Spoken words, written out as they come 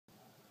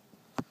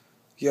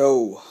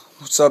Yo,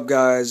 what's up,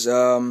 guys?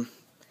 Doing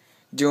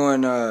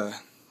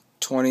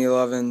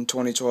 2011,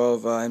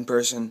 2012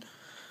 in-person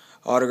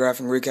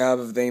autographing recap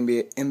of the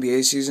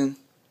NBA season.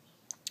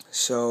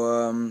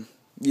 So,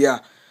 yeah,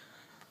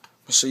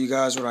 I'll show you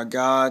guys what I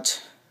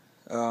got.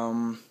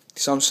 Some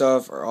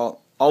stuff, or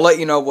I'll let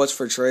you know what's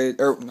for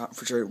trade, or not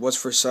for trade, what's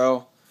for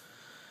sale.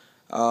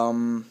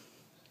 Gonna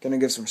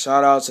give some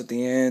shout outs at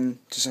the end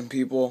to some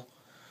people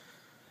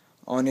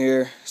on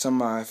here,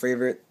 some of my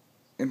favorite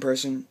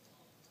in-person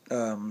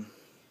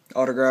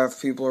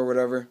autograph people or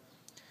whatever,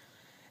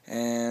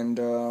 and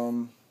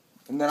then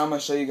I'm gonna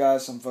show you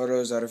guys some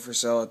photos that are for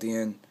sale at the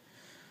end.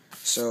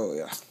 So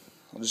yeah,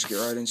 I'll just get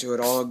right into it.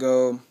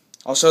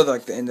 I'll show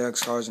the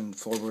index cards and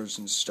floorboards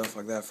and stuff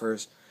like that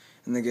first,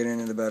 and then get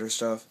into the better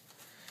stuff.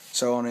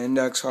 So on an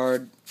index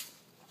card,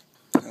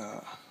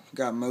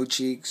 got Maurice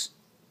Cheeks.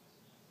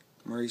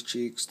 I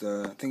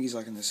think he's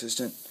like an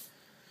assistant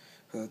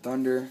for the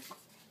Thunder,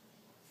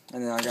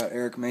 and then I got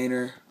Eric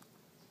Maynor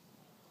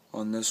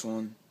on this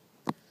one.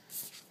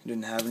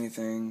 Didn't have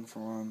anything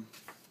for him.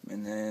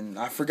 And then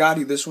I forgot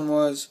who this one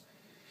was.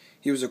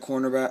 He was a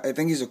cornerback. I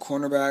think he's a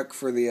cornerback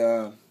for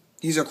the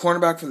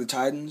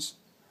Titans.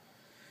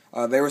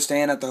 They were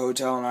staying at the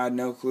hotel and I had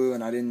no clue,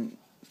 and I didn't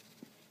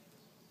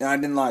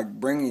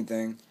bring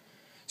anything.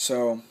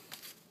 So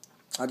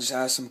I just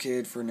asked some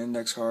kid for an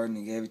index card and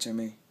he gave it to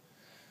me.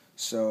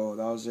 So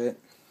that was it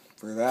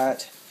for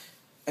that.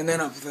 And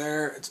then up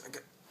there,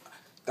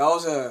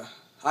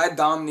 I had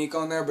Dominique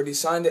on there, but he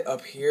signed it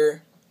up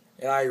here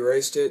and I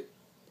erased it.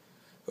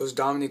 It was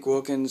Dominique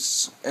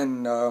Wilkins,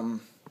 and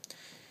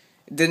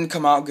it didn't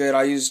come out good.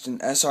 I used an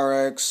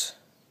SRX.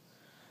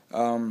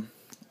 I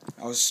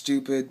was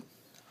stupid.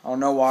 I don't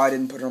know why I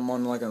didn't put him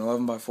on like an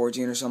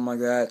 11x14 or something like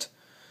that.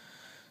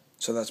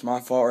 So that's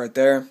my fault right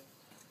there.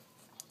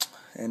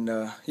 And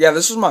yeah,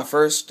 this was my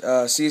first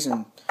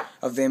season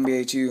of the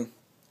NBA too.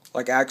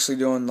 Like actually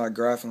doing like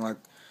graphing. Like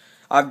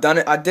I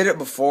did it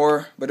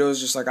before, but it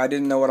was just like I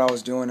didn't know what I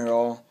was doing at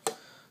all.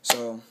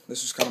 So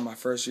this was kind of my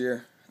first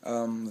year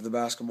of the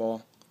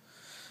basketball.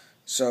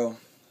 So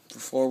for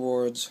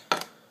floorboards,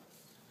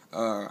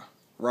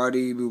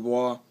 Roddy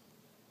Beaubois,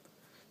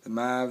 the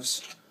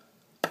Mavs,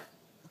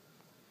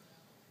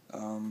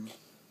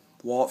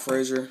 Walt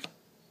Frazier,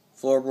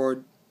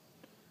 floorboard,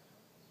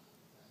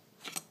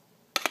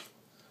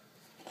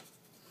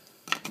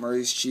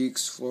 Maurice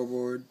Cheeks,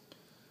 floorboard.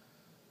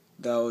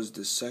 That was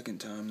the second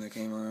time they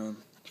came around.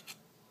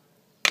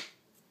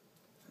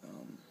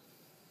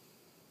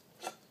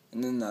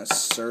 And then that's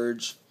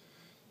Serge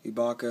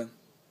Ibaka,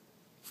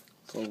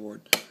 floorboard.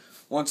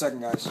 1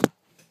 second, guys.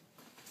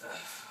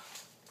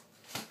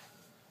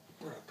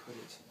 Where'd I put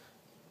it?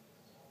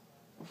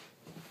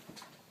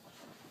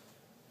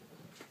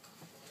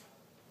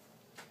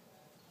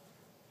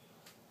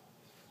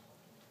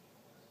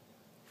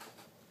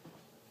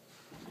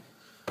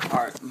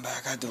 Alright, I'm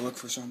back. I had to look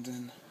for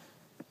something.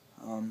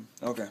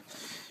 Okay.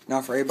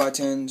 Now for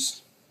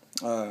 8x10s,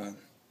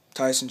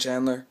 Tyson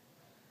Chandler.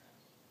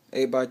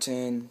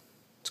 8x10.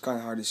 It's kind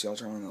of hard to see. I'll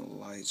turn on the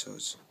light, so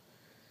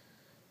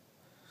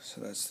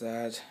that's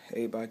that.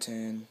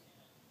 8x10.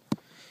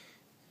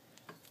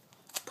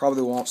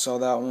 Probably won't sell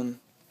that one.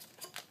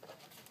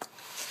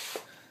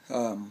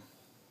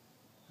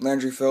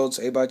 Landry Fields,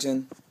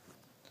 8x10.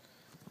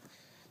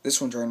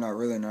 This one turned out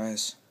really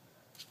nice.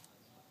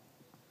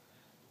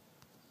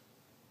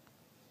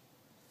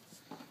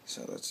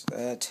 So that's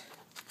that.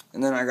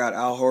 And then I got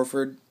Al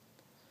Horford,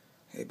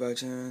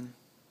 8x10.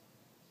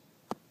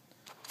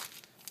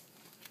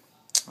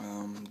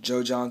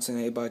 Joe Johnson,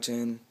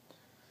 8x10.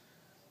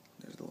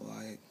 There's the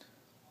light.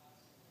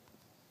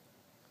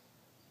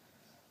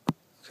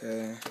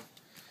 Okay.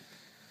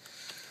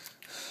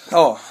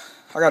 Oh,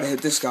 I gotta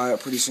hit this guy up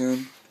pretty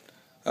soon.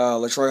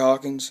 LaTroy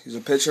Hawkins. He's a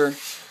pitcher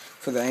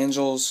for the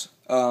Angels.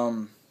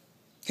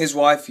 His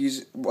wife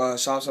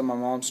shops at my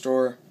mom's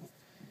store.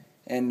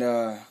 And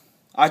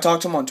I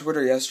talked to him on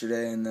Twitter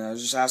yesterday, and I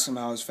was just asking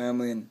him how his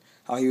family and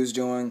how he was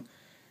doing,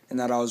 and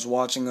that I was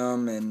watching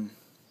him and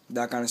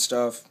that kind of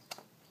stuff.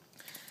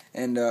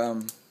 And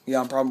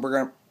yeah, I'm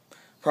probably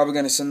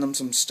gonna send them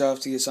some stuff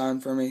to get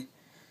signed for me,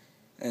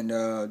 and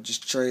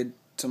just trade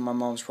some of my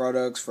mom's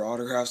products for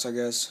autographs, I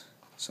guess,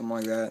 something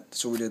like that.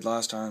 That's what we did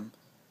last time.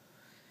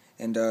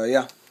 And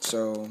yeah,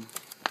 so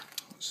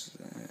what's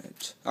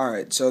that? All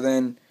right, so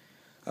then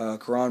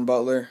Caron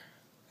Butler,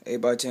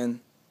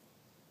 8x10,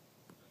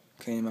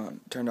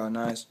 turned out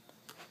nice.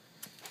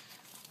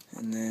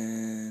 And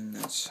then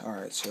that's all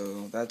right.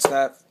 So that's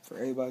that for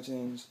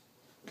 8x10s.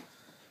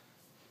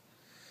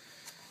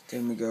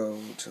 Then we go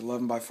to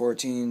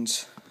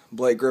 11x14s.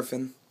 Blake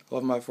Griffin,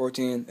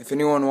 11x14. If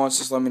anyone wants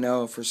this, let me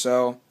know. For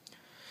sale.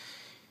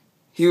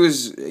 He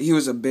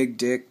was a big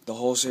dick the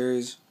whole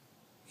series.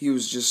 He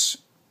was just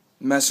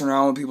messing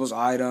around with people's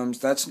items.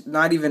 That's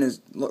not even his.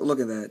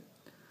 Look at that.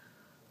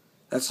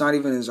 That's not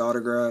even his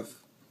autograph.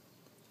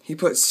 He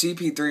put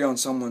CP3 on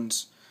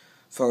someone's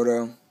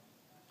photo.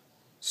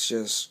 It's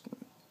just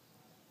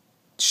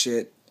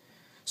shit.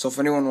 So if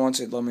anyone wants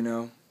it, let me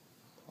know.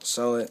 I'll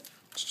sell it.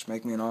 Just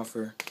make me an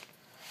offer.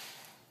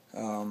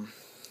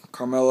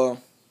 Carmelo,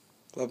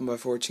 11 by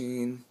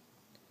 14.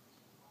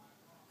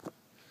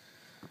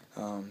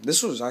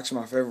 This was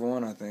actually my favorite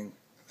one, I think,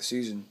 of the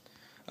season.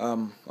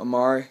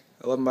 Amari,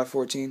 11 by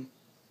 14.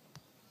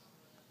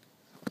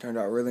 Turned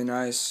out really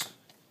nice.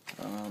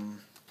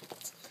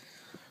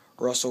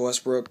 Russell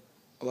Westbrook,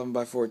 11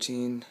 by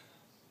 14.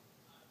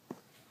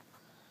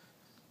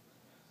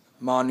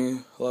 Manu,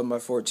 11 by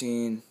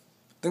 14. I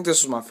think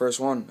this was my first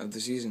one of the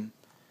season,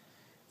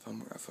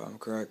 if I'm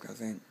correct, I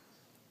think.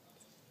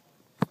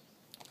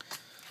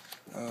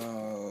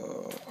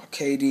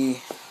 KD,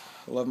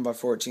 11 by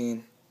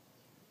 14.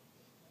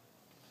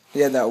 He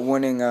had that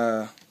winning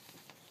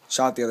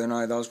shot the other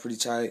night. That was pretty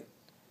tight.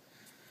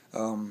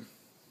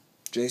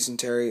 Jason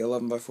Terry,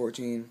 11 by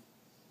 14.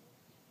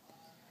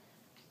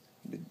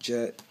 The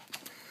Jet.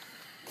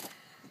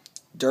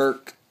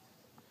 Dirk.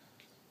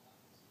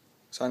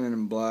 Signing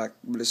in black,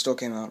 but it still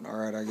came out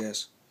alright, I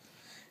guess.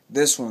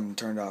 This one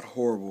turned out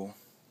horrible.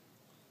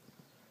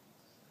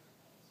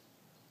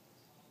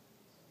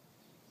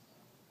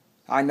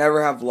 I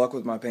never have luck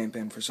with my paint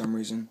pen for some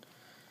reason.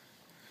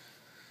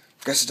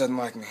 Guess it doesn't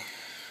like me.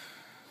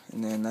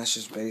 And then that's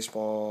just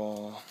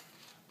baseball.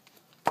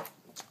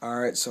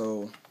 Alright,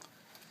 so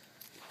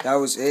that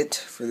was it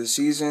for the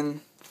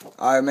season.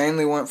 I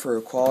mainly went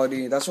for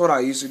quality. That's what I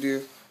used to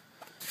do.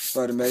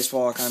 But in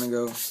baseball, I try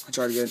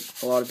to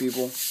get a lot of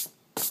people.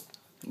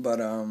 But,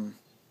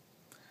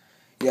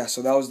 yeah,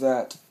 so that was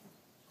that.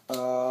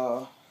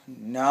 Now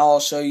I'll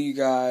show you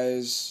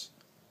guys,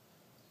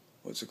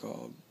 what's it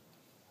called?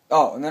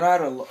 Oh, and then I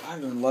had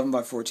an 11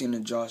 by 14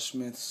 of Josh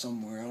Smith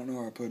somewhere. I don't know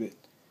where I put it.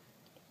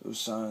 It was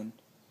signed.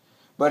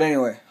 But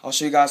anyway, I'll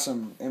show you guys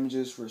some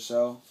images for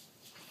sale.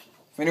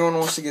 If anyone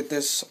wants to get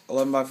this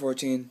 11 by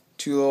 14,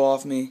 too low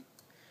off me,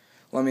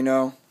 let me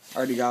know. I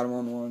already got him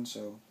on one,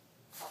 so.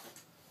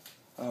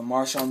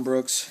 Marshawn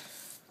Brooks,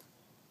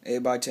 8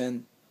 by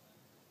 10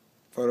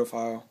 photo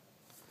file.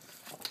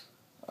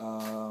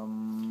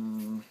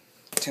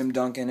 Tim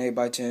Duncan, 8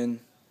 by 10.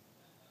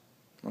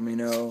 Let me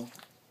know.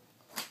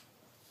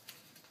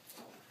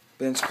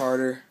 Vince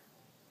Carter,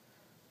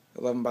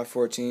 11 by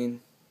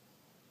 14.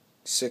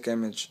 Sick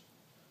image.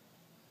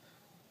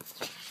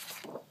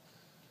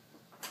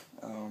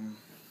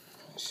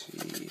 Let's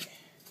see.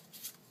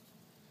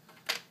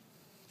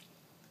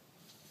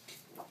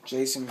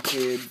 Jason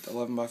Kidd,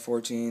 11 by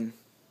 14.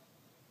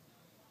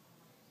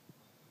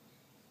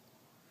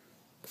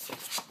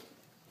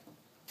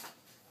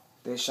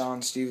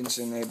 Deshaun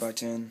Stevenson, 8 by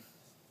 10.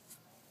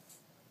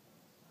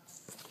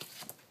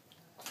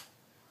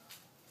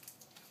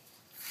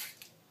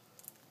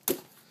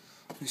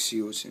 Let's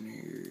see what's in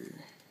here.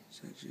 Is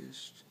that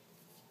just...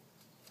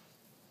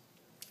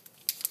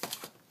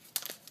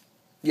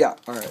 Yeah,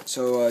 alright.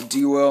 So,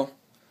 D-Will,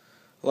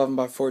 11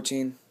 by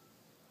 14.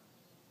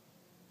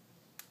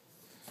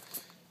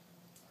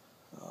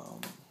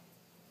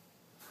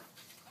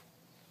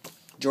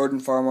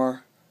 Jordan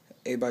Farmar,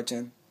 8 by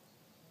 10.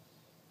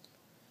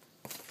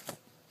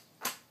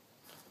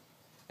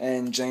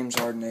 And James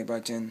Harden, 8 by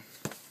 10.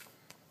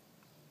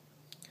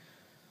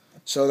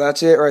 So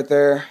that's it right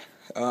there.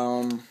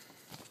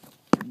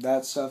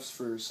 That stuff's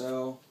for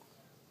sale.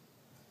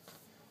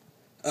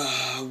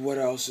 What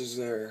else is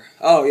there?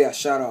 Oh yeah,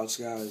 shoutouts,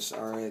 guys.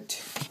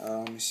 Alright.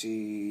 Let me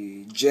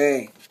see.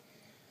 Jay.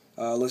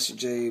 Listen,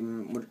 Jay,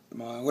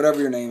 whatever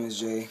your name is,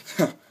 Jay.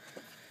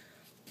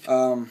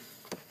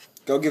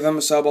 Go give him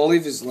a sub. I'll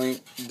leave his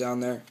link down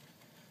there.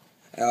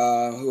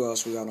 Who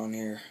else we got on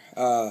here?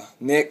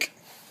 Nick,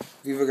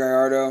 Viva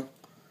Gallardo,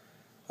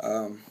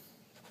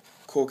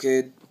 cool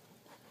kid.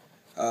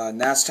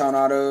 Natstown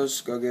Autos,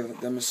 go give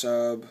them a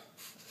sub.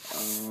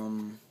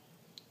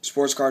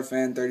 Sports Card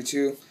Fan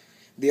 32,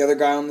 the other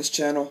guy on this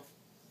channel,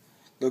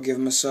 go give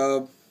him a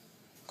sub.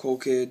 Cool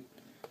kid.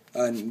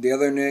 The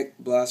other Nick,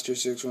 Blaster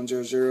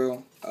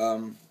 6100.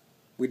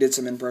 We did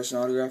some in-person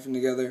autographing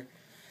together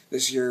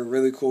this year.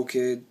 Really cool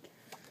kid.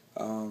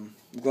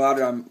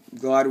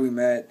 Glad we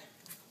met.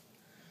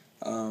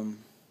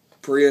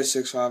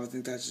 Priya65, I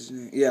think that's his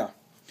name. Yeah,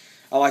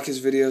 I like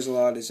his videos a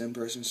lot. His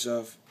in-person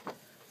stuff.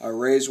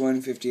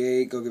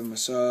 RaisWin58, go give him a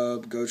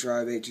sub.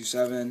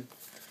 GoTribe827.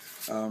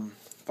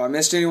 If I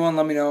missed anyone,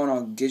 let me know and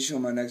I'll get you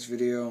on my next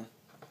video.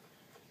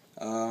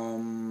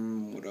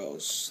 What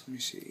else? Let me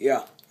see.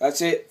 Yeah,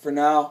 that's it for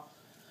now.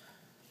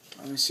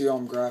 Let me see what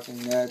I'm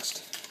graphing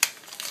next.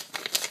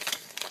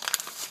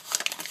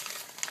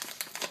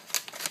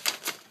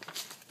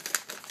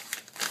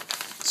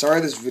 Sorry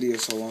this video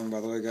is so long,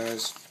 by the way,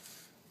 guys.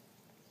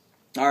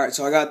 Alright,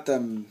 so I got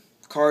the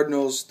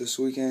Cardinals this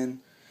weekend.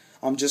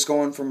 I'm just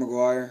going for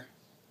McGuire.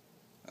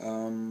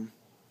 I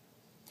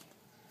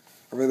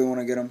really want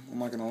to get him. I'm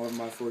like an 11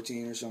 by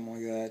 14 or something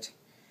like that.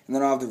 And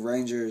then I'll have the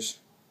Rangers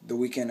the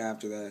weekend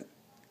after that.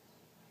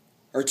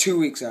 Or 2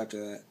 weeks after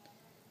that.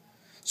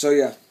 So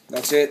yeah,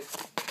 that's it.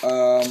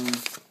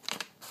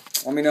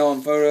 Let me know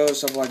on photos,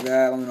 stuff like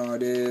that. Let me know how I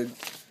did.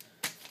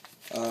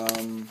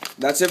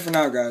 That's it for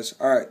now, guys.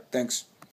 Alright, thanks.